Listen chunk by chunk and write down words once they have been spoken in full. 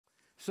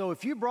So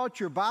if you brought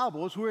your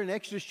Bibles, we're in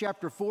Exodus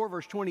chapter 4,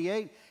 verse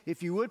 28.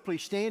 If you would,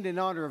 please stand in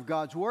honor of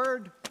God's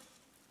word.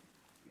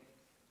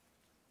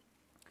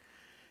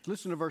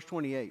 Listen to verse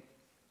 28.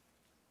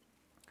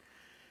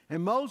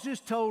 And Moses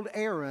told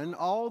Aaron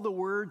all the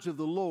words of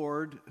the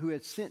Lord who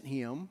had sent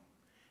him,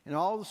 and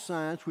all the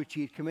signs which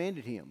he had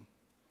commanded him.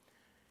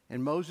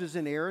 And Moses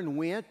and Aaron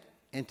went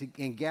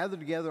and gathered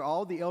together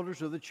all the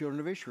elders of the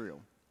children of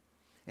Israel.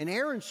 And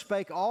Aaron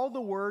spake all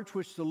the words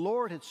which the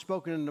Lord had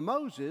spoken unto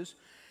Moses,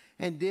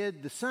 and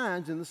did the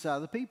signs in the sight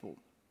of the people.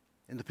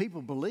 And the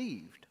people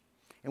believed.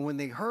 And when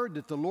they heard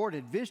that the Lord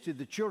had visited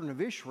the children of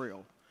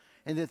Israel,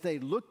 and that they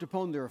looked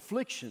upon their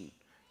affliction,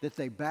 that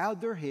they bowed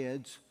their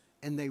heads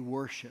and they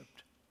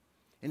worshiped.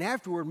 And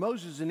afterward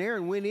Moses and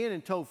Aaron went in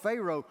and told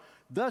Pharaoh,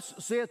 Thus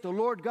saith the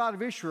Lord God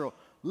of Israel,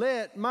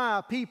 Let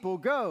my people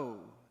go,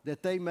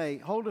 that they may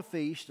hold a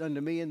feast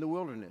unto me in the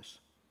wilderness.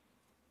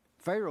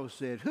 Pharaoh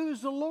said, Who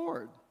is the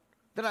Lord,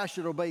 that I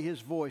should obey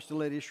his voice to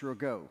let Israel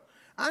go?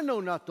 I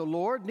know not the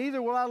Lord,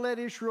 neither will I let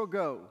Israel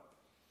go.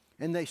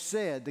 And they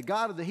said, The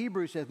God of the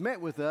Hebrews hath met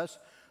with us.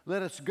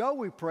 Let us go,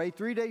 we pray,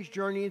 3 days'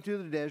 journey into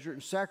the desert,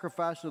 and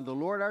sacrifice unto the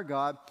Lord our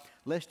God,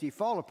 lest he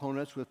fall upon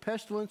us with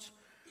pestilence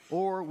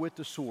or with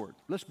the sword.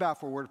 Let's bow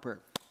for a word of prayer.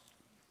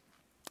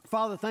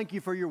 Father, thank you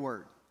for your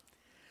word.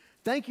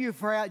 Thank you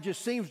for how it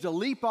just seems to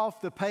leap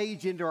off the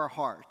page into our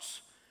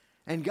hearts.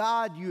 And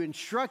God, you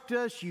instruct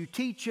us, you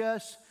teach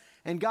us.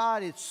 And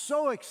God, it's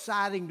so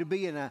exciting to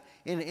be in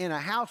a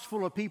house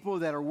full of people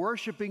that are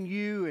worshiping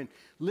you and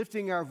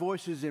lifting our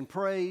voices in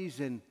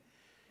praise. And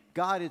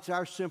God, it's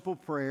our simple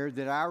prayer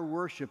that our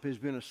worship has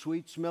been a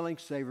sweet-smelling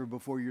savor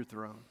before your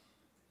throne.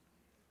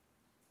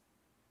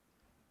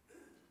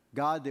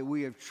 God, that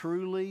we have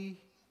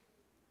truly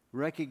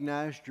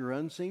recognized your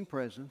unseen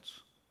presence,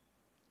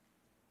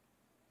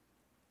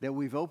 that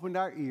we've opened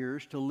our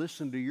ears to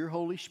listen to your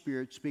Holy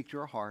Spirit speak to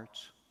our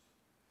hearts,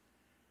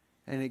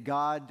 and that,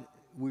 God,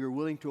 we are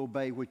willing to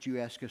obey what you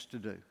ask us to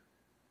do.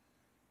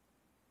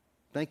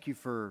 Thank you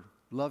for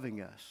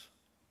loving us.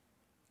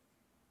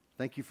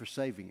 Thank you for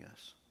saving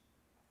us.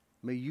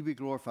 May you be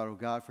glorified, O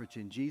God, for it's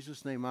in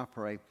Jesus' name I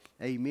pray.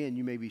 Amen.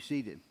 You may be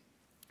seated.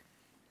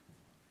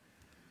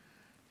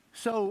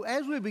 So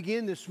as we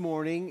begin this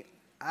morning,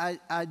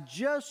 I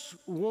just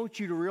want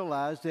you to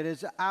realize that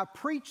as I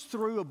preach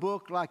through a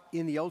book like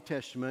in the Old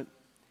Testament,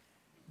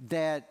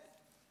 that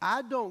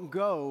I don't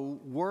go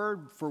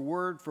word for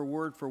word for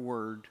word for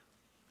word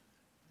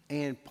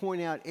and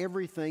point out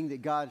everything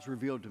that God has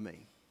revealed to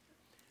me.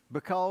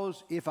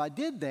 Because if I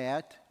did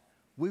that,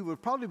 we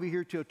would probably be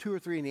here till 2 or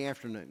 3 in the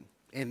afternoon.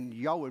 And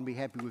y'all wouldn't be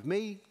happy with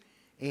me,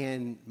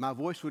 and my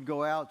voice would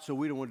go out, so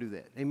we don't want to do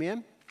that.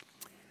 Amen?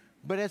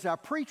 But as I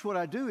preach, what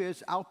I do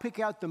is I'll pick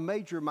out the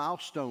major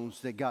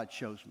milestones that God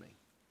shows me.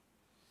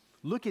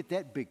 Look at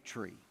that big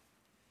tree.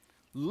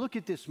 Look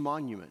at this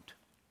monument.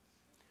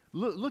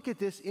 Look at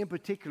this in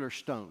particular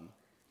stone.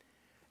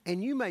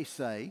 And you may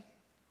say,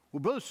 well,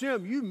 Brother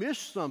Sam, you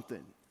missed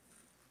something.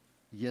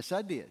 Yes,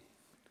 I did.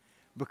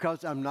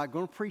 Because I'm not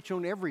going to preach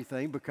on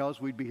everything because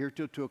we'd be here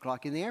till 2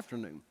 o'clock in the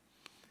afternoon.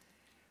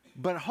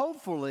 But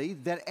hopefully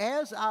that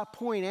as I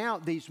point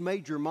out these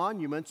major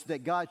monuments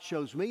that God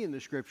shows me in the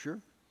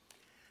Scripture,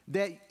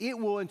 that it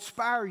will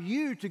inspire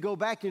you to go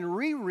back and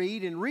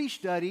reread and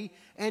restudy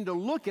and to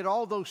look at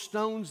all those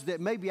stones that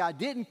maybe I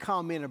didn't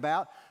comment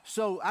about.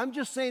 So I'm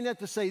just saying that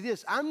to say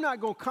this. I'm not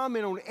going to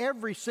comment on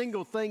every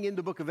single thing in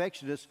the book of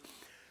Exodus.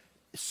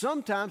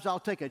 Sometimes I'll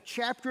take a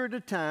chapter at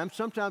a time.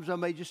 Sometimes I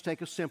may just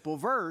take a simple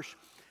verse.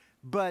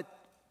 But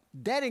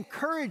that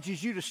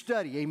encourages you to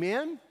study.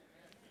 Amen?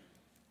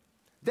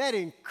 That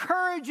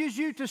encourages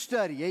you to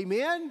study.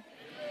 Amen? Amen?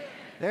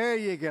 There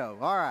you go.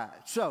 All right.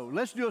 So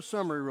let's do a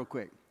summary real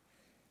quick.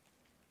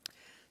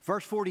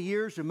 First 40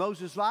 years of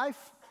Moses'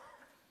 life,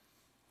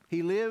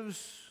 he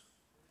lives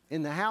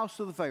in the house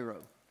of the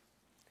Pharaoh.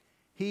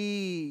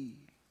 He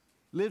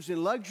lives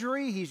in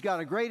luxury. He's got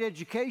a great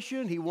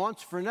education. He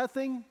wants for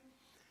nothing.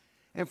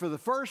 And for the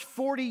first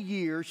 40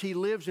 years, he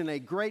lives in a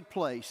great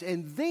place.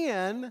 And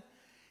then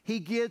he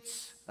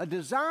gets a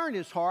desire in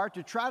his heart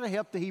to try to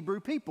help the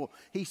Hebrew people.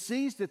 He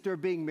sees that they're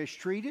being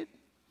mistreated,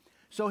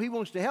 so he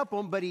wants to help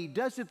them, but he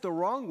does it the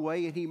wrong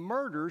way, and he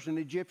murders an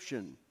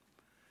Egyptian.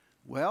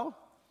 Well,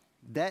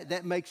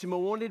 that makes him a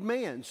wanted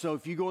man. So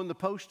if you go in the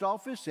post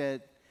office,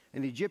 at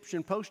an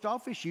Egyptian post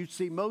office, you'd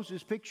see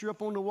Moses' picture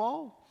up on the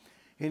wall,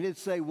 and it'd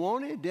say,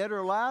 wanted, dead or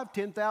alive,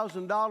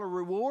 $10,000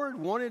 reward,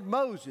 wanted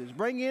Moses,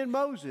 bring in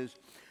Moses.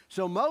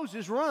 So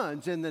Moses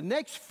runs, and the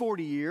next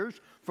 40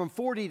 years, from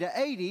 40 to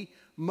 80,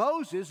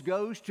 Moses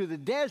goes to the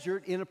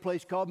desert in a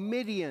place called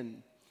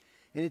Midian.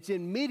 And it's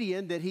in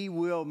Midian that he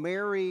will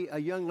marry a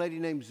young lady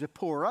named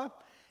Zipporah,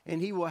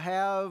 and he will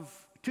have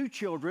 2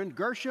 children,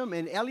 Gershom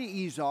and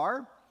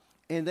Eleazar,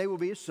 and they will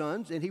be his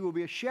sons, and he will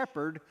be a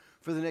shepherd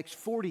for the next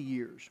 40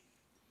 years.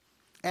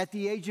 At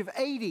the age of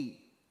 80,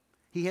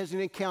 he has an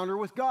encounter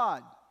with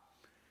God.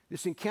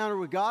 This encounter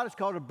with God is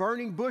called a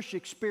burning bush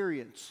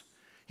experience.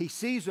 He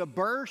sees a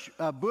bush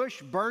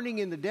burning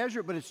in the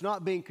desert, but it's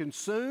not being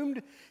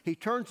consumed. He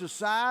turns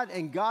aside,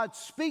 and God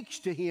speaks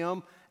to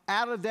him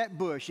out of that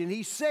bush. And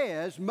he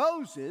says,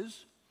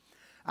 Moses,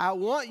 I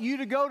want you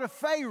to go to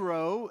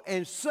Pharaoh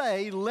and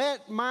say,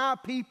 let my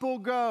people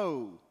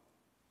go.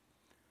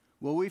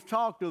 Well, we've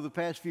talked over the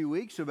past few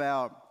weeks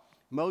about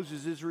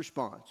Moses'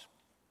 response.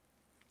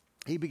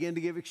 He began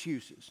to give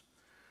excuses.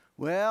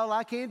 Well,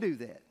 I can't do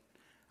that.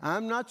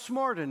 I'm not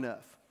smart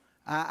enough.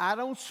 I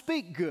don't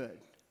speak good.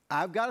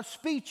 I've got a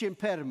speech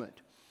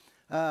impediment.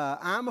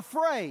 I'm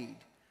afraid.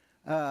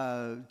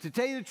 To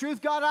tell you the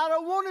truth, God, I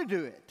don't want to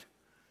do it.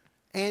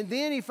 And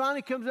then he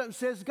finally comes up and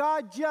says,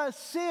 God,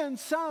 just send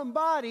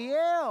somebody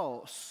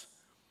else.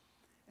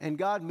 And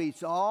God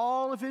meets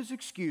all of his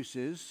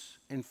excuses.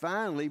 And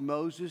finally,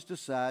 Moses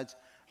decides,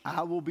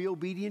 I will be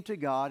obedient to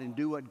God and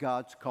do what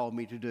God's called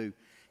me to do.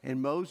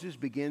 And Moses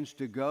begins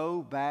to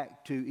go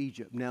back to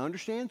Egypt. Now,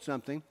 understand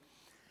something.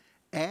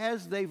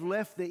 As they've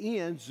left the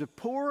end,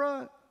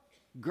 Zipporah,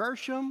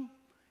 Gershom,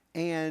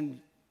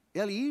 and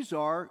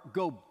Eleazar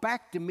go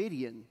back to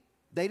Midian.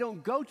 They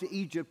don't go to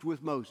Egypt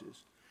with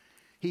Moses.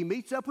 He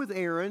meets up with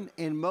Aaron,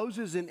 and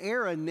Moses and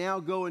Aaron now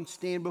go and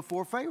stand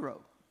before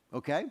Pharaoh.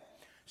 Okay?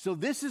 So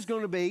this is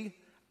going to be,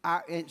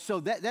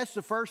 that's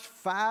the first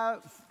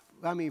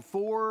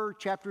 4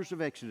 chapters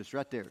of Exodus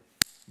right there.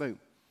 Boom.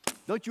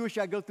 Don't you wish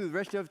I'd go through the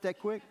rest of it that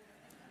quick?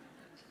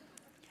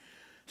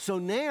 So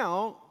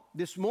now,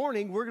 this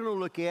morning, we're going to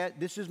look at,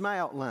 this is my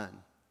outline,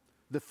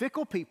 the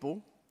fickle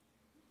people,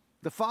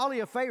 the folly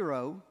of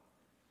Pharaoh,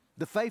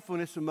 the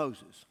faithfulness of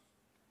Moses.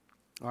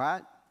 All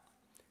right?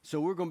 So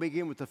we're going to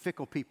begin with the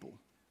fickle people.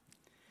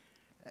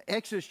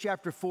 Exodus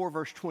chapter 4,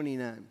 verse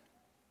 29.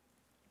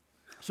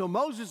 So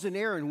Moses and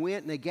Aaron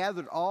went and they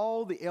gathered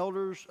all the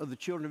elders of the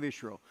children of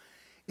Israel.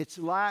 It's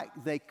like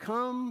they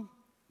come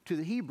to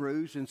the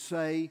Hebrews and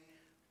say,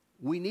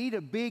 we need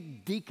a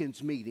big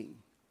deacons meeting.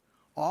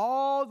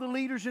 All the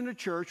leaders in the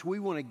church, we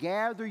want to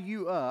gather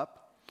you up.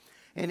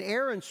 And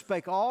Aaron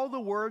spake all the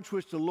words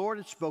which the Lord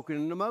had spoken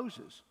unto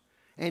Moses,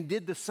 and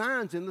did the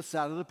signs in the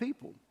sight of the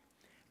people.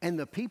 And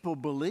the people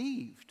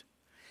believed.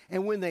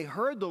 And when they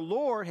heard the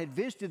Lord had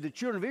visited the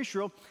children of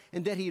Israel,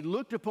 and that he had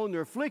looked upon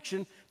their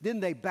affliction,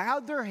 then they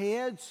bowed their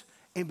heads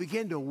and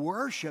began to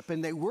worship,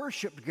 and they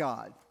worshiped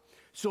God.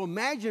 So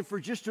imagine for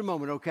just a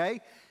moment,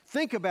 okay?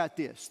 Think about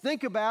this.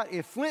 Think about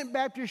if Flint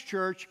Baptist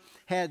Church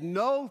had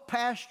no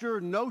pastor,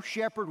 no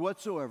shepherd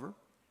whatsoever,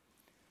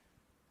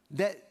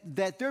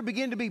 that there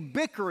began to be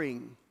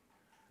bickering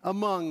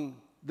among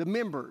the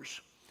members,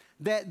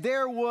 that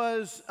there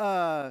was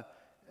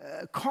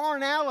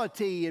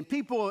carnality and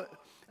people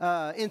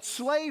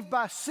enslaved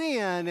by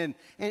sin, and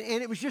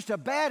it was just a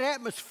bad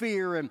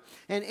atmosphere, and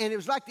it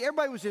was like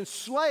everybody was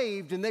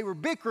enslaved, and they were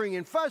bickering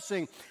and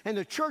fussing, and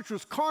the church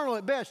was carnal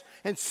at best.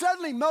 And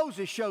suddenly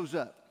Moses shows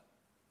up.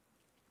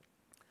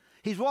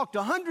 He's walked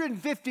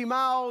 150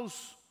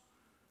 miles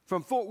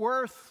from Fort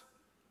Worth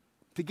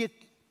to get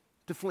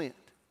to Flint.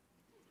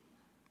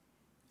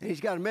 And he's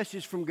got a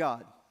message from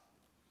God.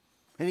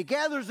 And he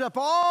gathers up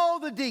all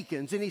the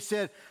deacons, and he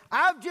said,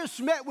 I've just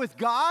met with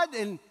God,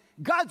 and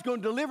God's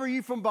going to deliver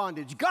you from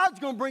bondage. God's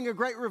going to bring a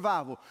great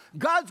revival.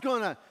 God's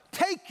going to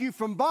take you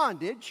from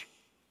bondage,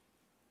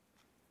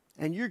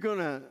 and you're going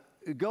to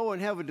go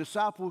and have a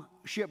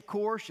discipleship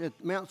course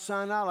at Mount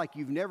Sinai like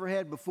you've never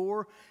had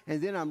before,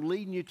 and then I'm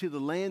leading you to the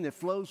land that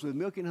flows with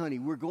milk and honey.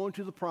 We're going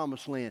to the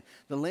promised land,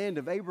 the land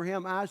of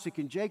Abraham, Isaac,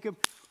 and Jacob.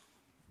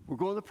 We're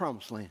going to the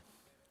promised land.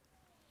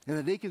 And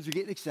the deacons are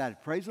getting excited.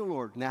 Praise the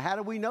Lord. Now, how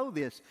do we know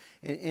this?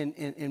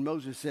 And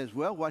Moses says,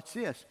 well, watch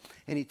this.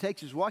 And he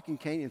takes his walking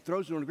cane and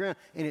throws it on the ground,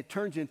 and it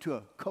turns into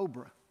a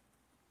cobra.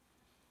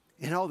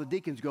 And all the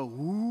deacons go,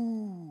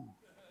 ooh.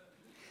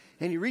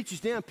 And he reaches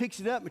down,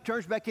 picks it up, and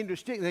turns back into a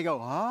stick. And they go,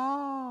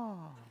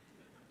 ah.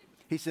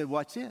 He said,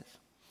 watch this.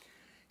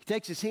 He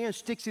takes his hand,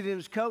 sticks it in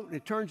his coat, and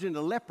it turns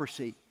into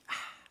leprosy.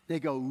 They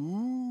go,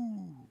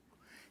 ooh.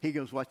 He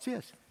goes, watch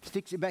this.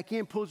 Sticks it back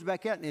in, pulls it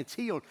back out, and it's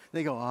healed.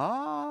 They go,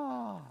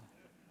 ah.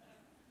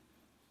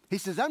 He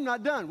says, I'm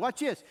not done. Watch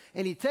this.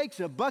 And he takes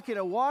a bucket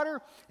of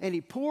water, and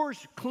he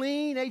pours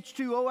clean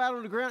H2O out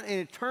on the ground, and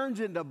it turns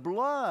into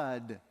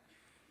blood.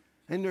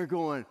 And they're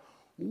going,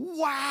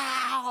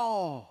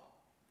 wow.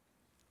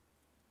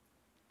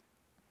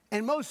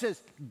 And Moses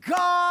says,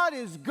 God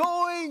is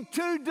going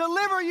to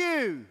deliver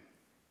you.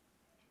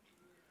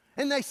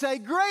 And they say,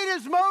 great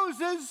is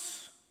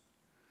Moses.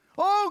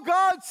 Oh,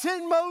 God,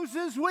 send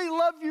Moses. We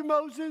love you,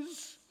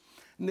 Moses.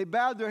 And they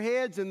bowed their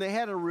heads, and they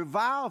had a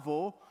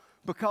revival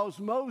because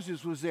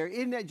Moses was there.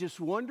 Isn't that just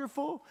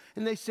wonderful?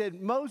 And they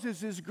said,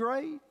 Moses is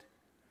great.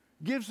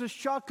 Gives us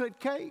chocolate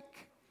cake.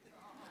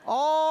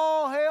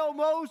 All hail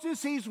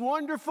Moses. He's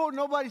wonderful.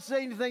 Nobody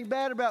say anything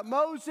bad about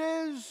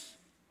Moses.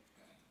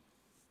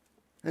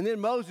 And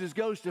then Moses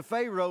goes to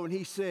Pharaoh, and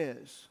he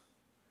says,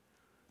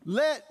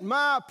 let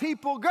my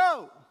people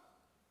go.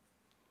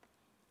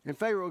 And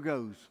Pharaoh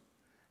goes,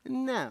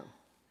 no,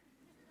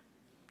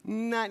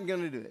 not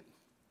going to do it.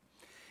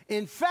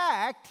 In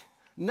fact,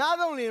 not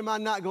only am I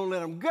not going to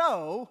let them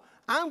go,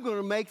 I'm going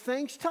to make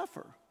things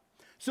tougher.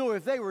 So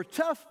if they were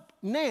tough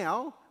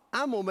now,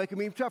 I'm going to make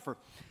them even tougher.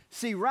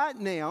 See, right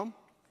now,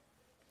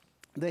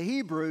 the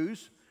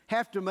Hebrews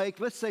have to make,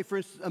 let's say, for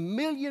instance, 1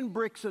 million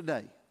bricks a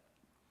day.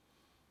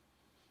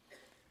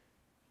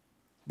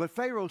 But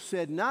Pharaoh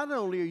said, not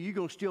only are you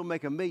going to still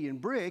make 1 million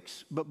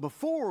bricks, but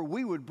before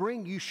we would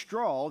bring you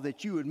straw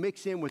that you would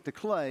mix in with the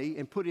clay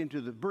and put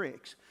into the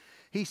bricks.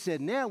 He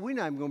said, now we're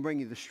not even going to bring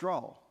you the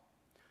straw.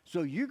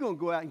 So you're going to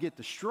go out and get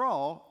the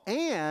straw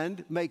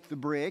and make the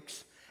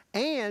bricks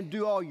and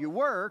do all your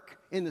work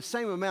in the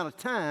same amount of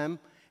time,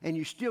 and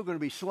you're still going to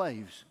be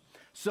slaves.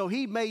 So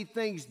he made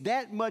things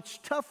that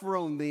much tougher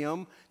on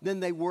them than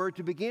they were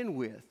to begin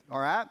with, all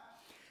right?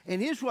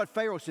 And here's what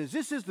Pharaoh says.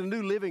 This is the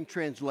New Living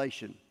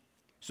Translation.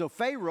 So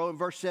Pharaoh in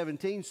verse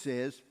 17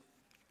 says,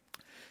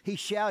 he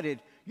shouted,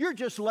 you're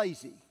just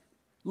lazy,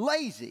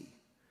 lazy.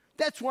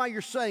 That's why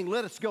you're saying,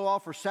 let us go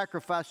offer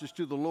sacrifices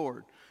to the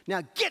Lord.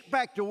 Now get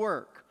back to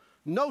work.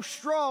 No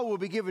straw will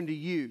be given to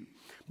you,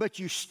 but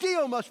you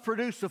still must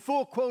produce a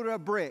full quota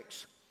of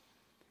bricks.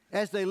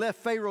 As they left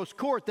Pharaoh's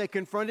court, they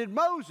confronted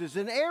Moses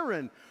and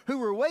Aaron, who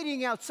were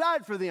waiting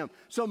outside for them.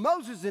 So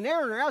Moses and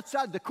Aaron are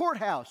outside the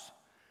courthouse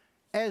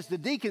as the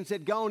deacons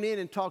had gone in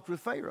and talked with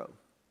Pharaoh.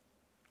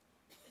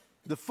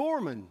 The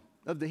foreman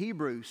of the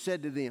Hebrews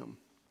said to them,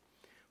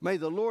 may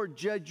the Lord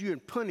judge you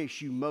and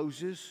punish you,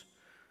 Moses,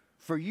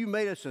 for you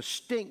made us a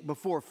stink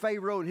before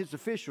Pharaoh and his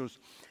officials.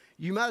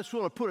 You might as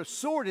well have put a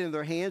sword in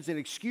their hands, an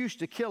excuse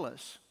to kill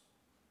us.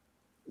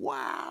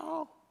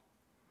 Wow.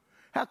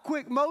 How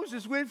quick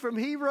Moses went from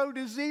hero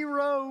to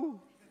zero.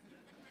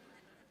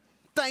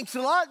 Thanks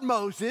a lot,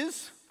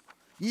 Moses.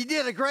 You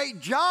did a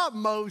great job,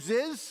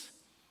 Moses.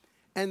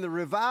 And the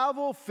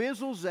revival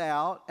fizzles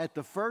out at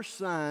the first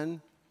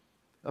sign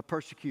of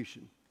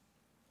persecution.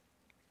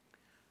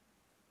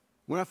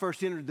 When I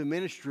first entered the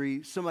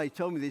ministry, somebody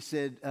told me, they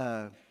said,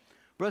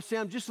 Brother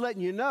Sam, just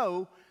letting you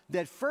know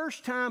that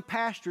first-time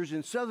pastors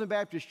in Southern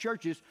Baptist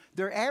churches,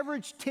 their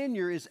average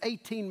tenure is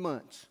 18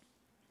 months.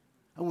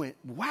 I went,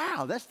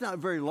 wow, that's not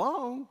very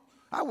long.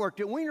 I worked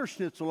at Wiener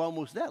Schnitzel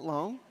almost that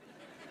long.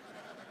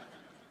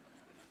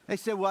 They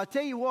said, well, I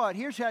tell you what,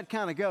 here's how it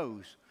kind of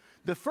goes.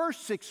 The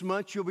first 6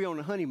 months, you'll be on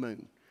a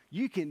honeymoon.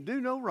 You can do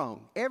no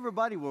wrong.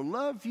 Everybody will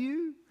love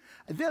you.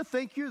 They'll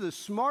think you're the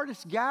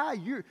smartest guy.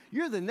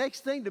 You're the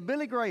next thing to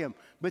Billy Graham.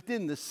 But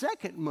then the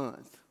second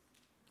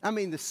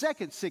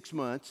 6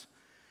 months,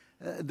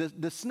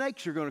 the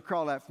snakes are going to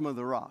crawl out from under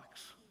the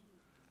rocks.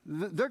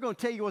 They're going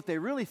to tell you what they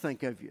really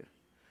think of you.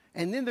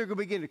 And then they're going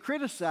to begin to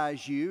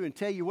criticize you and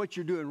tell you what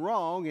you're doing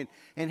wrong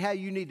and how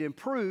you need to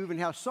improve and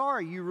how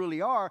sorry you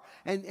really are.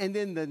 And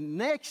then the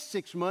next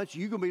 6 months,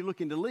 you're going to be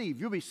looking to leave.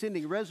 You'll be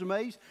sending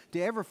resumes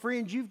to every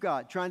friend you've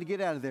got trying to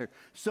get out of there.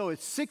 So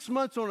it's 6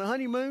 months on a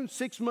honeymoon,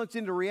 6 months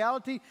into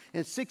reality,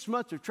 and 6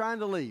 months of trying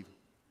to leave.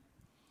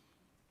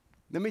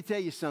 Let me tell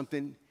you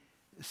something.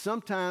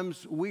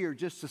 Sometimes we are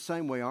just the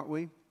same way, aren't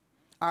we?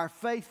 Our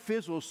faith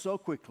fizzles so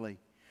quickly.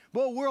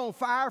 Boy, we're on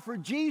fire for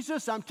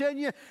Jesus. I'm telling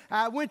you,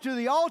 I went to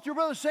the altar,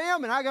 Brother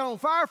Sam, and I got on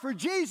fire for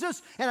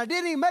Jesus, and I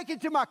didn't even make it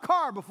to my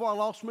car before I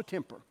lost my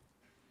temper.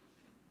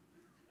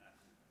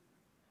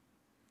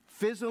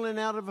 Fizzling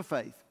out of a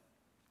faith.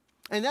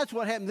 And that's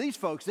what happened to these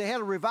folks. They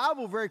had a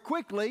revival very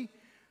quickly,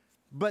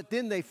 but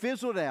then they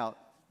fizzled out.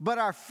 But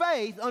our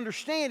faith,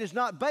 understand, is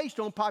not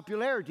based on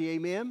popularity,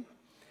 amen?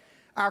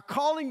 Our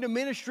calling to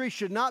ministry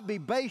should not be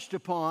based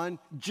upon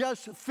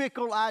just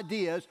fickle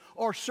ideas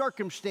or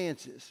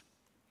circumstances.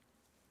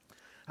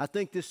 I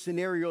think this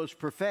scenario is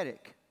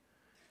prophetic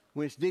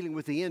when it's dealing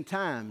with the end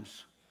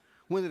times.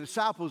 When the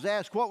disciples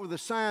asked, what were the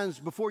signs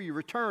before you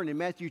return in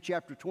Matthew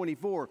chapter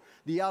 24,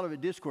 the Olivet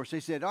Discourse,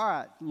 they said, all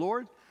right,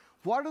 Lord,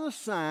 what are the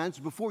signs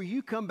before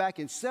you come back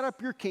and set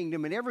up your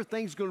kingdom and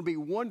everything's going to be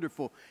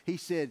wonderful? He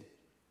said,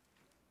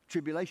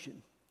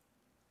 tribulation.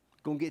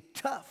 It's going to get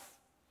tough.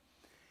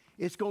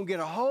 It's going to get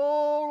a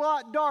whole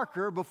lot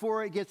darker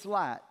before it gets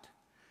light.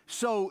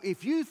 So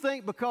if you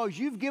think because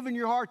you've given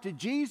your heart to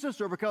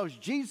Jesus or because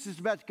Jesus is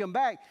about to come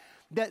back,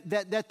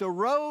 that the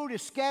road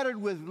is scattered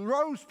with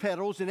rose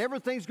petals and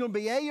everything's going to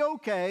be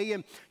A-okay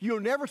and you'll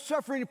never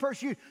suffer any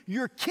persecution,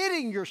 you're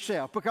kidding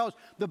yourself, because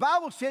the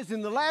Bible says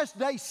in the last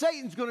day,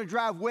 Satan's going to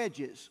drive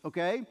wedges,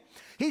 okay?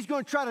 He's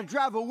going to try to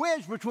drive a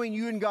wedge between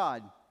you and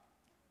God.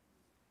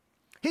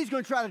 He's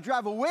going to try to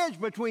drive a wedge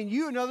between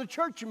you and other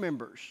church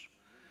members.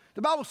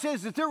 The Bible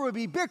says that there will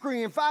be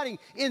bickering and fighting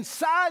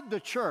inside the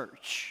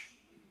church.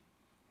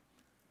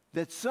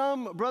 That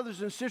some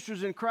brothers and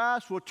sisters in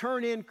Christ will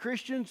turn in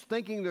Christians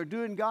thinking they're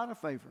doing God a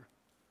favor.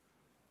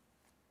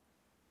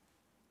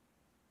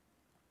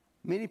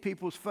 Many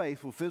people's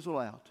faith will fizzle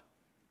out.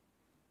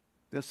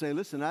 They'll say,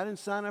 listen, I didn't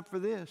sign up for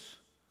this.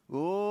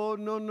 Oh,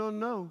 no, no,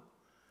 no.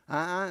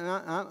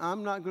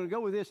 I'm not going to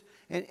go with this.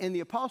 And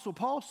the Apostle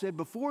Paul said,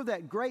 before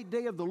that great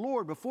day of the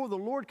Lord, before the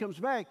Lord comes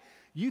back,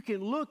 you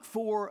can look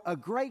for a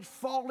great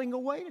falling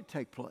away to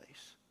take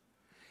place.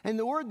 And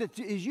the word that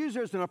is used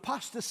there is an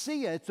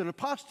apostasia. It's an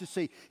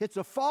apostasy. It's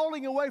a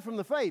falling away from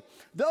the faith.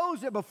 Those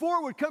that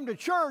before would come to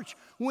church,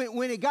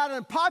 when it got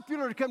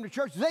unpopular to come to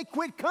church, they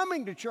quit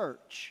coming to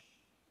church.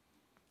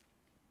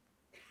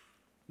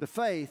 the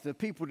faith of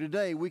people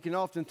today, we can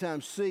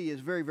oftentimes see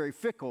is very, very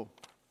fickle.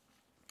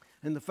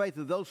 And the faith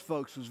of those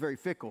folks was very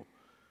fickle.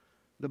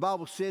 The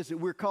Bible says that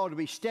we're called to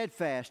be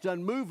steadfast,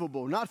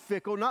 unmovable, not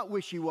fickle, not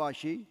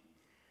wishy-washy.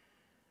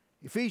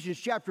 Ephesians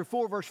chapter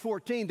 4, verse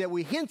 14, that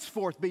we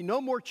henceforth be no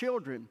more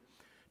children,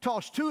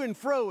 tossed to and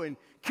fro and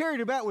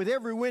carried about with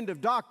every wind of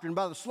doctrine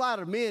by the sleight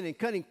of men and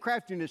cunning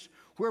craftiness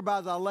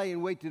whereby thou lay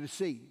in wait to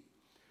deceive.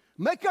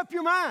 Make up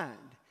your mind.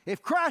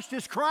 If Christ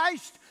is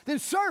Christ, then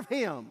serve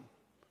him.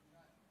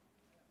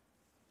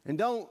 And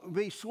don't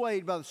be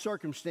swayed by the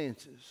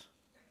circumstances.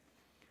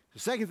 The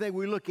second thing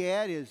we look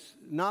at is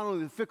not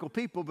only the fickle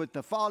people, but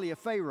the folly of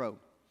Pharaoh.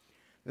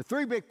 The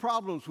three big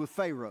problems with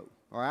Pharaoh,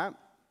 all right?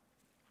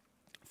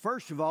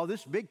 First of all,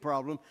 this big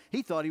problem,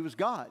 he thought he was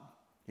God.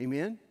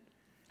 Amen?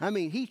 I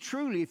mean, he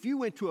truly, if you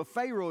went to a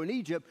Pharaoh in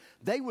Egypt,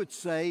 they would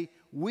say,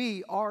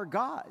 we are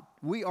God.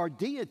 We are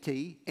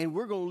deity, and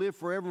we're going to live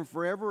forever and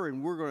forever,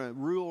 and we're going to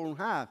rule on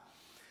high.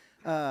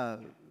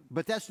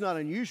 But that's not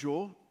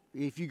unusual.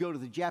 If you go to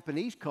the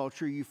Japanese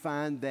culture, you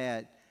find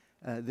that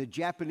the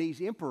Japanese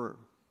emperor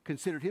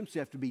considered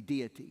himself to be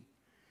deity.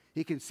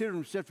 He considered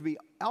himself to be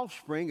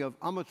offspring of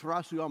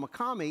Amaterasu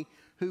Amakami,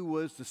 who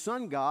was the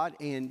sun god,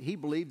 and he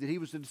believed that he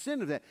was the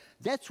descendant of that.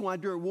 That's why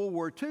during World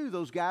War II,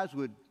 those guys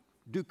would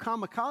do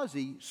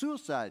kamikaze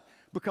suicide,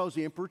 because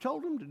the emperor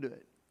told them to do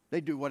it.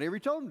 They'd do whatever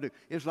he told them to do.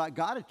 It was like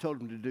God had told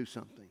them to do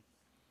something.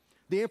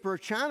 The emperor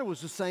of China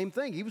was the same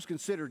thing. He was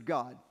considered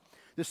God.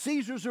 The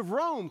Caesars of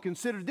Rome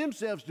considered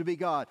themselves to be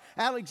God.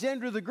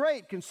 Alexander the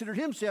Great considered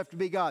himself to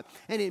be God.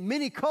 And in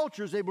many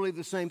cultures, they believe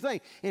the same thing.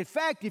 In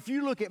fact, if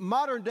you look at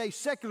modern-day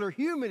secular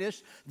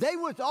humanists, they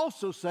would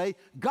also say,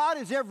 God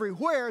is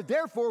everywhere,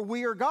 therefore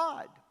we are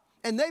God.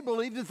 And they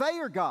believe that they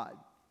are God.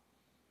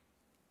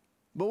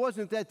 But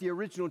wasn't that the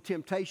original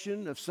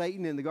temptation of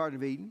Satan in the Garden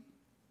of Eden?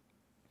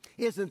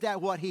 Isn't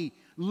that what he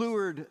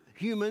lured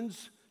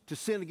humans to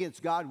sin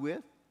against God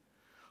with?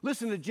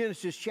 Listen to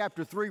Genesis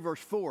chapter 3, verse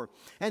 4.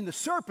 And the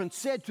serpent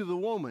said to the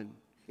woman,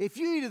 if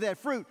you eat of that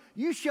fruit,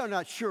 you shall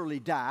not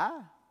surely die.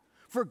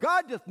 For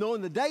God doth know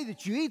in the day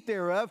that you eat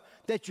thereof,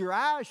 that your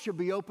eyes shall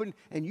be opened,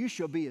 and you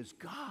shall be as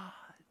gods.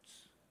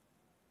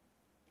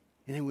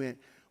 And they went,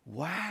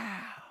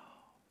 wow.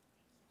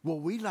 Well,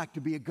 we'd like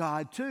to be a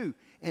god too.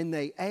 And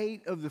they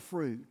ate of the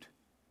fruit.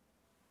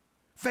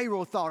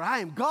 Pharaoh thought, I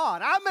am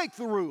God. I make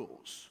the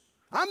rules.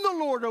 I'm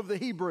the Lord over the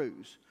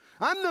Hebrews.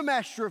 I'm the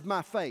master of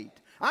my fate.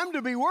 I'm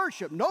to be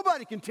worshiped.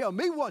 Nobody can tell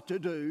me what to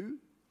do.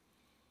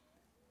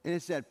 And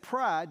it's that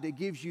pride that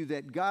gives you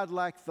that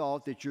godlike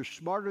thought that you're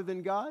smarter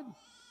than God,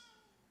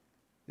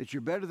 that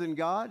you're better than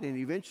God, and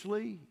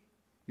eventually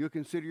you'll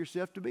consider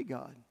yourself to be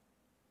God.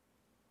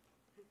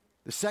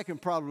 The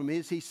second problem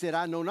is he said,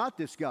 I know not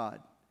this God.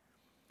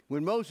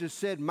 When Moses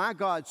said, my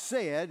God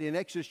said, in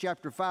Exodus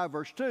chapter 5,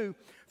 verse 2,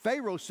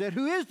 Pharaoh said,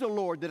 who is the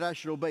Lord that I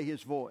should obey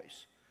his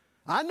voice?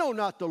 I know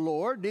not the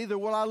Lord, neither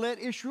will I let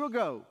Israel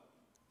go.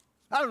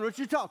 I don't know what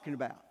you're talking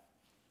about.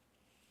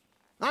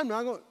 I'm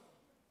not going.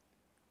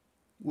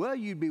 Well,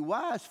 you'd be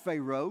wise,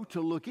 Pharaoh,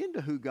 to look into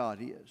who God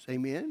is.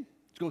 Amen?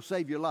 It's going to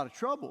save you a lot of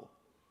trouble.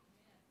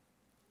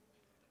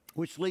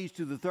 Which leads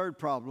to the third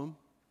problem.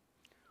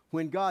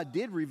 When God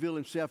did reveal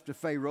himself to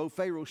Pharaoh,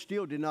 Pharaoh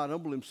still did not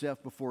humble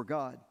himself before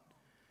God.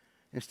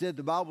 Instead,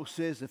 the Bible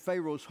says that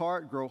Pharaoh's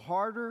heart grew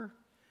harder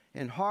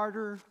and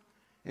harder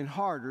and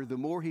harder the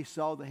more he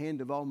saw the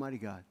hand of Almighty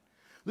God.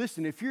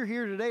 Listen, if you're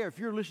here today or if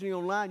you're listening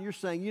online, you're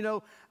saying, you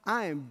know,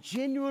 I am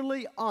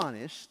genuinely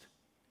honest.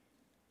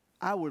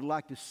 I would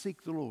like to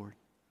seek the Lord.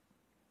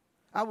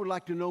 I would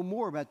like to know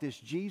more about this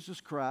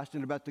Jesus Christ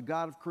and about the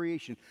God of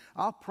creation.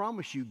 I'll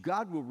promise you,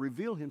 God will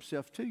reveal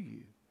himself to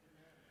you.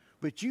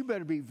 But you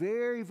better be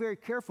very, very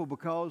careful,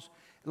 because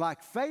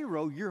like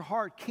Pharaoh, your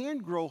heart can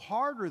grow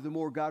harder the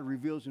more God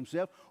reveals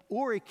himself,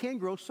 or it can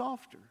grow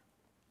softer.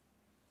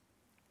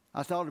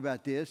 I thought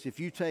about this. If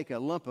you take a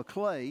lump of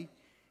clay,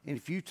 and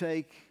if you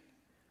take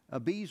a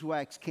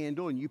beeswax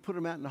candle and you put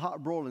them out in the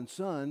hot broiling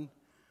sun,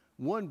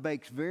 one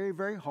bakes very,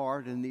 very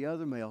hard and the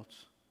other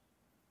melts.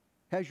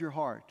 How's your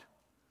heart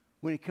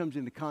when it comes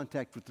into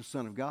contact with the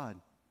Son of God?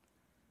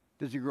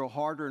 Does it grow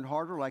harder and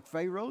harder like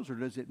Pharaoh's, or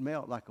does it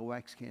melt like a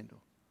wax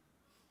candle?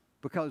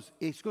 Because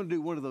it's going to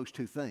do one of those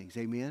two things.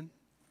 Amen?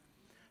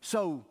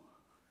 So,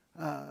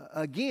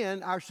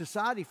 again, our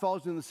society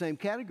falls in the same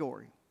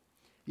category.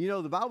 You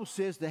know, the Bible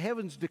says the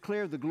heavens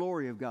declare the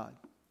glory of God.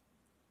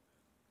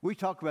 We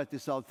talk about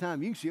this all the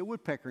time. You can see a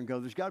woodpecker and go,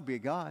 there's got to be a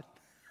God.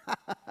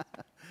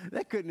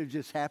 That couldn't have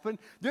just happened.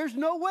 There's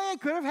no way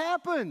it could have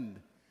happened.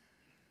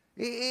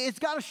 It's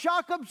got a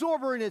shock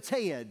absorber in its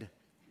head.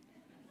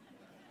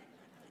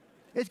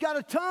 It's got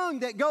a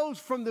tongue that goes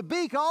from the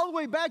beak all the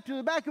way back to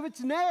the back of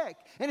its neck.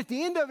 And at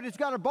the end of it, it's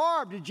got a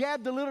barb to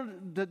jab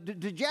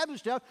the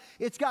stuff.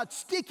 It's got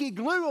sticky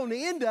glue on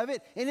the end of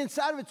it. And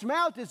inside of its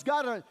mouth, it's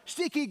got a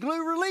sticky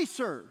glue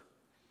releaser.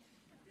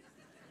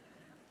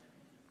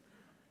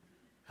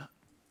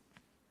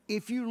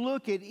 if you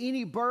look at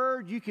any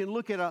bird, you can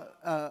look at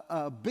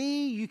a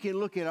bee, you can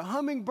look at a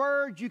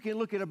hummingbird, you can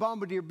look at a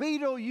bombardier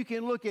beetle, you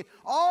can look at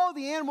all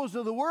the animals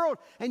of the world,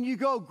 and you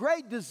go,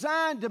 great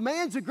design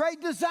demands a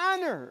great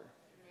designer.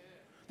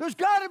 There's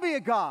got to be a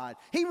God.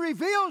 He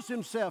reveals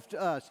himself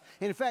to us.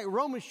 And in fact,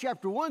 Romans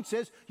chapter 1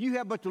 says, you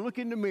have but to look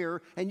in the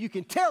mirror, and you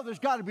can tell there's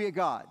got to be a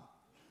God.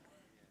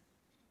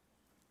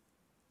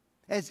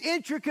 As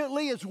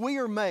intricately as we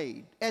are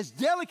made, as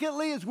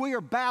delicately as we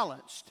are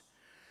balanced,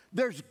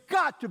 there's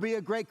got to be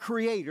a great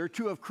creator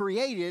to have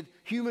created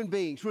human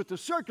beings with the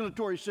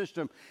circulatory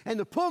system and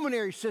the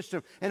pulmonary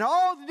system and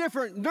all the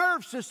different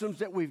nerve systems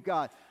that we've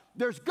got.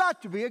 There's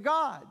got to be a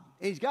God.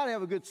 And he's got to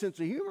have a good sense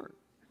of humor.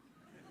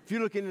 If you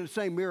look into the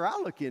same mirror I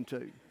look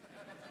into.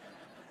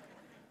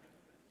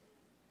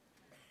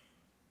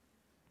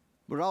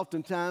 But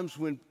oftentimes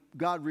when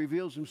God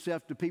reveals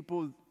himself to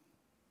people,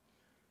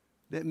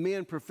 that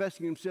men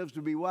professing themselves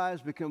to be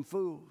wise become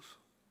fools.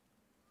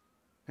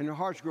 And their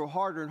hearts grow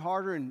harder and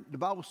harder. And the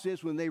Bible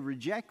says when they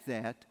reject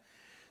that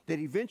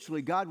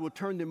eventually God will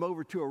turn them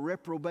over to a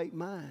reprobate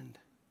mind.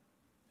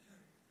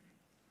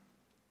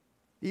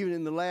 Even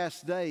in the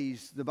last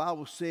days, the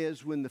Bible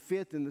says when the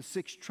fifth and the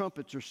sixth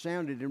trumpets are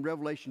sounded in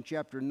Revelation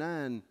chapter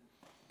 9,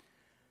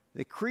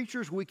 the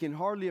creatures we can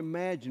hardly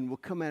imagine will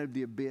come out of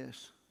the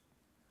abyss.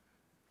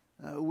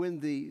 When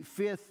the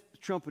fifth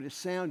trumpet is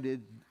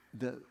sounded,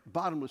 the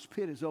bottomless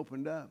pit is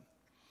opened up.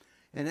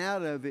 And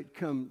out of it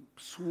come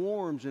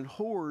swarms and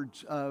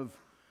hordes of,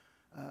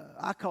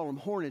 I call them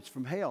hornets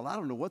from hell. I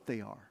don't know what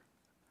they are.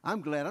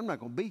 I'm glad I'm not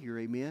going to be here,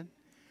 amen.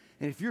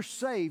 And if you're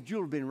saved,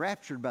 you'll have been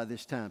raptured by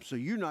this time, so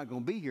you're not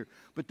going to be here.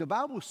 But the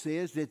Bible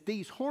says that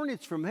these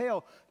hornets from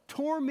hell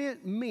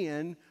torment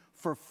men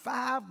for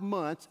 5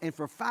 months, and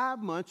for 5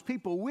 months,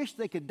 people wish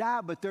they could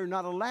die, but they're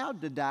not allowed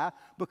to die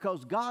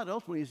because God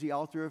ultimately is the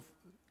author of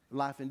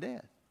life and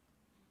death.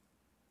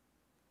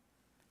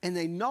 And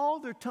they gnaw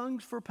their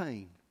tongues for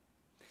pain.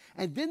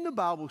 And then the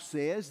Bible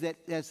says that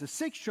as the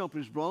sixth trumpet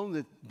is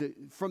blown,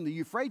 from the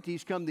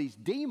Euphrates come these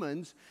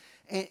demons,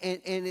 and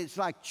it's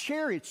like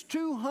chariots,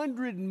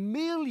 200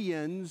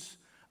 millions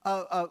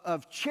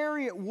of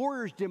chariot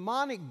warriors,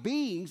 demonic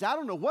beings. I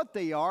don't know what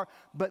they are,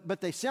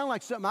 but they sound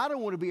like something I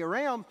don't want to be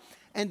around.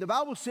 And the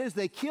Bible says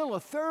they kill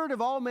 1/3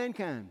 of all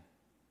mankind.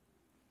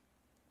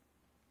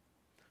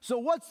 So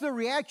what's the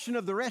reaction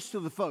of the rest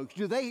of the folks?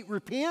 Do they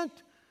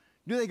repent?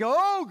 Do they go,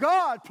 oh,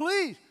 God,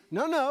 please?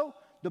 No.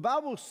 The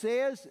Bible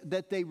says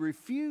that they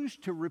refuse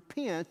to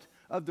repent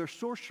of their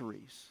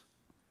sorceries,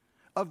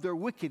 of their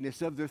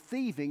wickedness, of their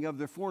thieving, of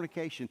their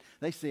fornication.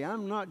 They say,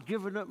 I'm not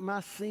giving up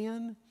my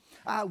sin.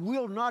 I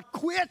will not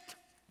quit.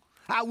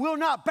 I will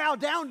not bow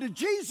down to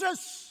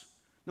Jesus,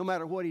 no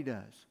matter what he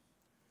does.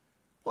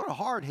 What a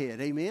hard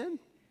head, amen?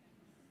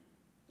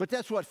 But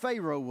that's what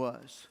Pharaoh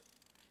was,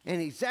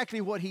 and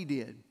exactly what he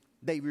did.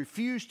 They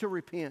refused to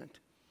repent.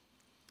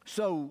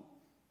 So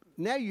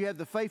now you have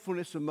the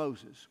faithfulness of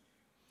Moses.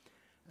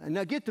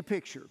 Now get the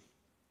picture.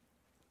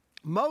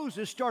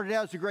 Moses started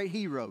out as a great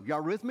hero.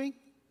 Y'all with me?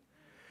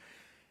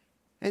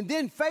 And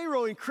then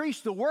Pharaoh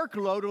increased the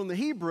workload on the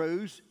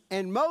Hebrews,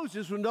 and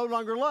Moses was no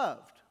longer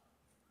loved.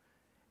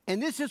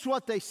 And this is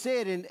what they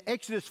said in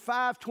Exodus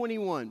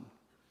 5:21.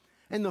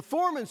 And the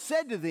foreman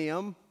said to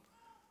them,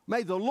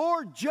 may the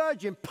Lord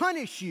judge and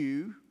punish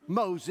you,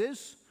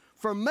 Moses,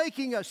 for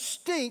making us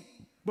stink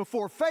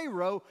before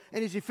Pharaoh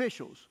and his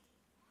officials.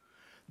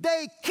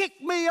 They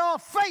kicked me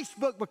off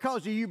Facebook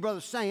because of you,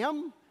 Brother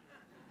Sam.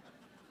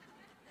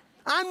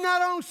 I'm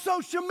not on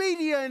social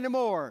media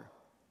anymore.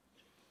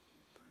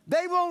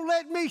 They won't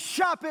let me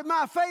shop at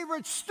my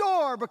favorite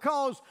store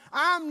because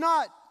I'm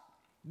not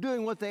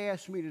doing what they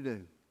asked me to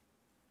do.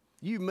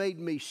 You made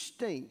me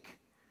stink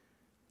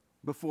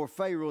before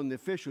Pharaoh and the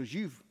officials.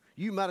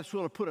 You might as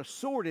well have put a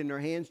sword in their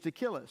hands to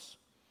kill us.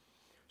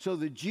 So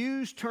the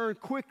Jews turned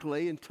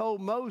quickly and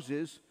told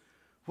Moses,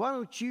 why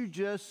don't you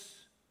just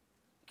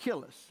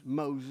kill us,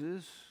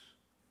 Moses?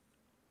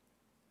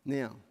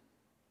 Now,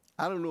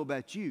 I don't know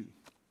about you,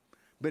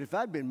 but if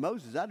I'd been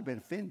Moses, I'd have been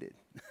offended.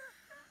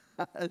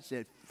 I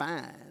said,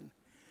 fine,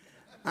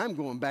 I'm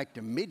going back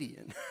to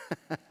Midian.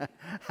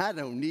 I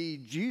don't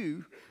need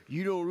you.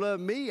 You don't love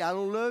me, I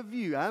don't love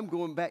you. I'm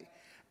going back.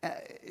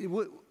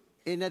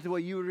 Isn't that the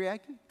way you would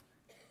react?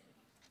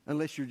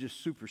 Unless you're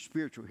just super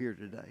spiritual here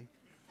today.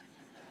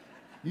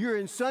 You're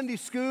in Sunday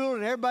school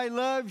and everybody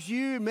loves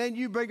you. And man,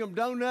 you bring them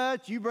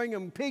donuts. You bring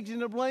them pigs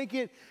in a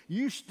blanket.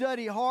 You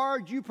study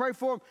hard. You pray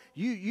for them.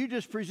 You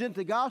just present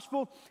the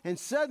gospel. And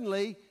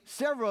suddenly,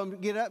 several of them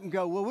get up and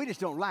go, well, we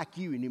just don't like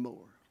you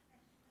anymore.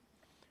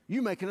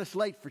 You're making us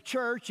late for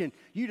church, and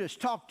you just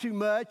talk too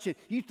much, and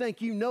you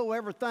think you know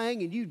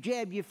everything, and you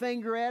jab your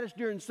finger at us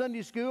during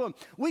Sunday school, and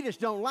we just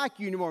don't like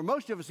you anymore.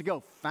 Most of us would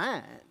go,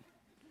 fine.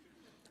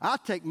 I'll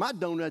take my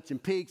donuts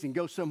and pigs and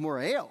go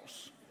somewhere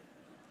else.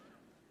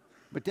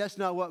 But that's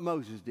not what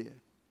Moses did.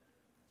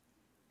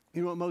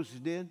 You know what Moses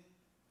did?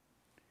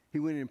 He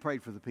went in and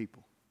prayed for the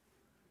people.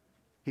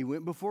 He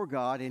went before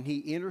God and he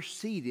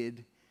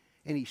interceded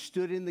and he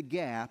stood in the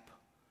gap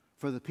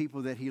for the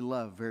people that he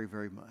loved very,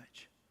 very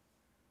much.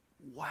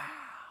 Wow.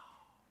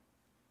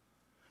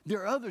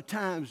 There are other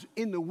times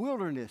in the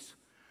wilderness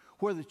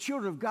where the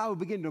children of God would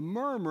begin to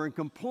murmur and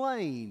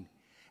complain.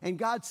 And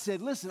God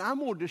said, listen, I'm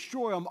going to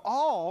destroy them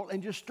all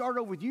and just start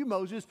over with you,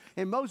 Moses.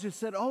 And Moses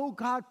said, oh,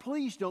 God,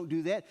 please don't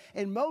do that.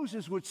 And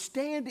Moses would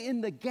stand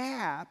in the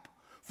gap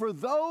for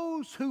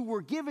those who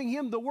were giving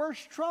him the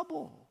worst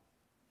trouble.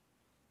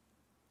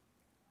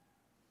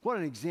 What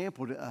an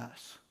example to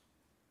us.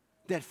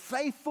 That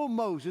faithful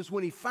Moses,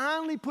 when he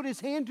finally put his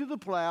hand to the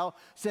plow,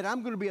 said,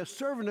 I'm going to be a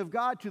servant of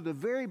God to the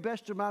very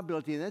best of my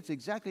ability. And that's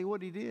exactly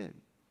what he did.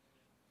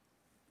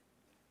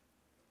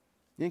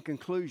 In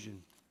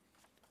conclusion,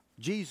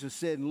 Jesus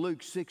said in Luke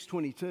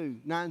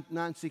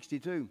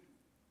 9:62,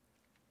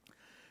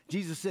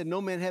 Jesus said,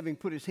 no man having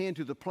put his hand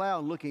to the plow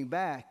and looking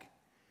back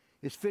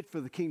is fit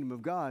for the kingdom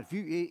of God.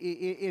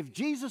 If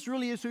Jesus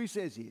really is who he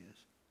says he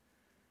is,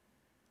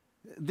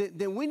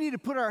 then we need to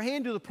put our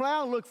hand to the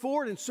plow and look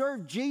forward and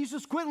serve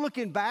Jesus. Quit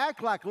looking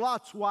back like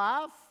Lot's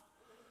wife.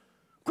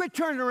 Quit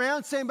turning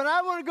around saying, but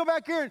I want to go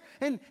back here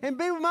and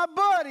be with my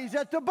buddies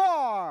at the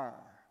bar.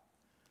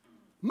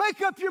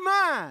 Make up your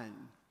mind.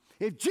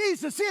 If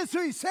Jesus is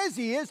who he says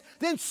he is,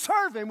 then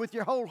serve him with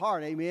your whole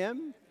heart. Amen?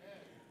 Amen.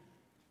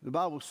 The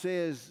Bible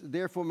says,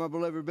 therefore, my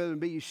beloved brethren,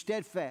 be you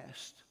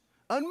steadfast,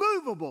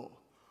 unmovable,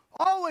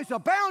 always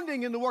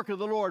abounding in the work of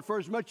the Lord, for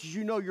as much as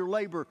you know your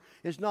labor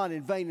is not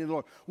in vain in the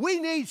Lord.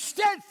 We need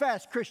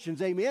steadfast Christians,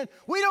 amen?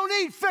 We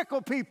don't need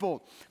fickle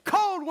people.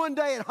 Cold one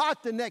day and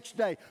hot the next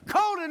day.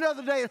 Cold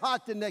another day and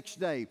hot the next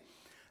day.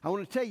 I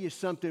want to tell you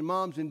something,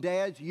 moms and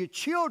dads. Your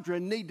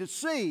children need to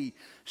see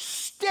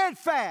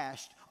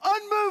steadfast,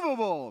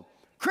 unmovable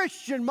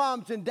Christian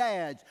moms and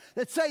dads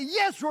that say,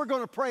 yes, we're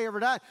going to pray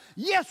every night.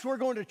 Yes, we're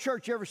going to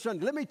church every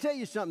Sunday. Let me tell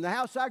you something. The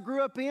house I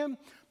grew up in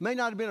may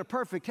not have been a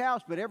perfect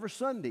house, but every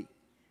Sunday,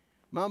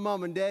 my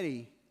mom and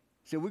daddy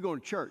said, we're going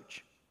to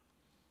church.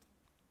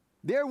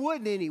 There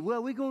wasn't any,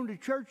 well, we going to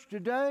church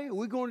today? Are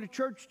we going to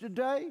church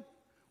today?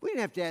 We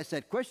didn't have to ask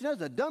that question. That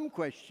was a dumb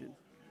question.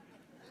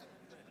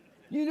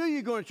 You knew you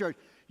were going to church.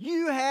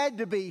 You had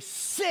to be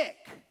sick.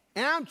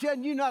 And I'm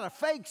telling you, not a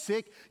fake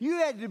sick. You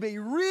had to be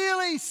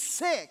really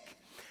sick.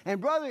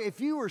 And brother,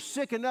 if you were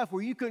sick enough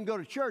where you couldn't go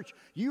to church,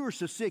 you were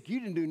so sick you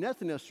didn't do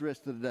nothing else the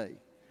rest of the day.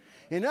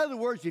 In other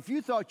words, if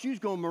you thought you was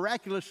going to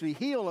miraculously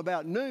heal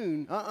about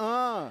noon,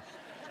 no.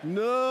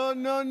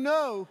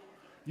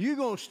 You're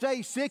going to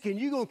stay sick and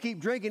you're going to keep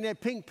drinking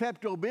that pink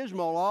Pepto-Bismol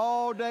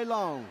all day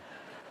long.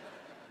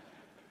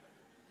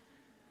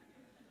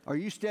 Are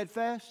you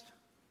steadfast?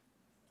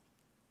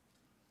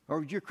 Or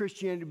would your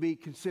Christianity be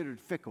considered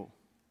fickle,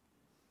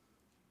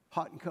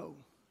 hot and cold?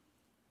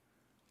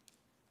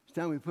 It's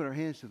time we put our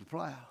hands to the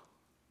plow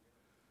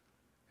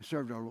and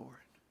served our Lord.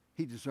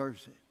 He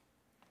deserves it.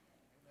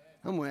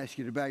 I'm going to ask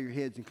you to bow your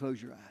heads and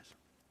close your eyes.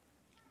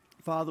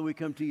 Father, we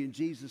come to you in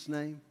Jesus'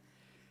 name.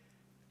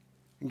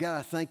 And God,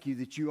 I thank you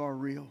that you are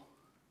real.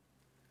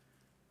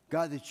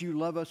 God, that you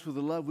love us with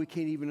a love we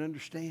can't even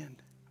understand.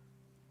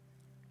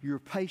 You're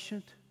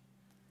patient.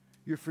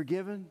 You're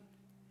forgiving.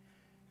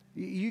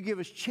 You give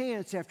us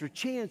chance after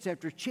chance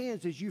after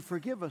chance as you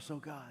forgive us, oh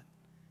God.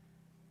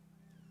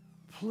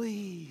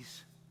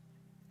 Please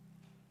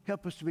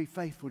help us to be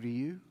faithful to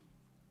you,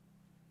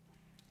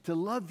 to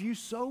love you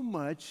so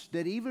much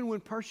that even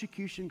when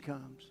persecution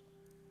comes,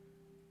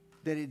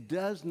 that it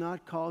does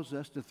not cause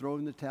us to throw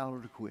in the towel or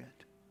to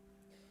quit.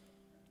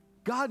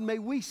 God, may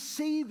we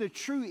see the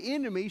true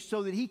enemy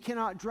so that he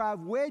cannot drive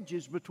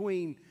wedges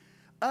between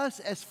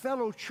us as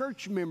fellow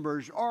church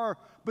members, or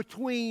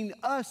between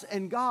us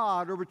and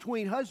God, or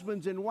between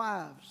husbands and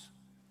wives.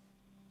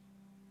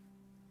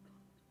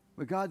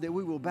 But God, that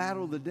we will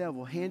battle the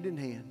devil hand in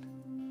hand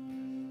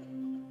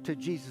till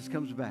Jesus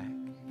comes back.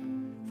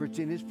 For it's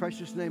in his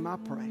precious name I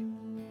pray.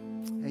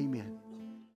 Amen.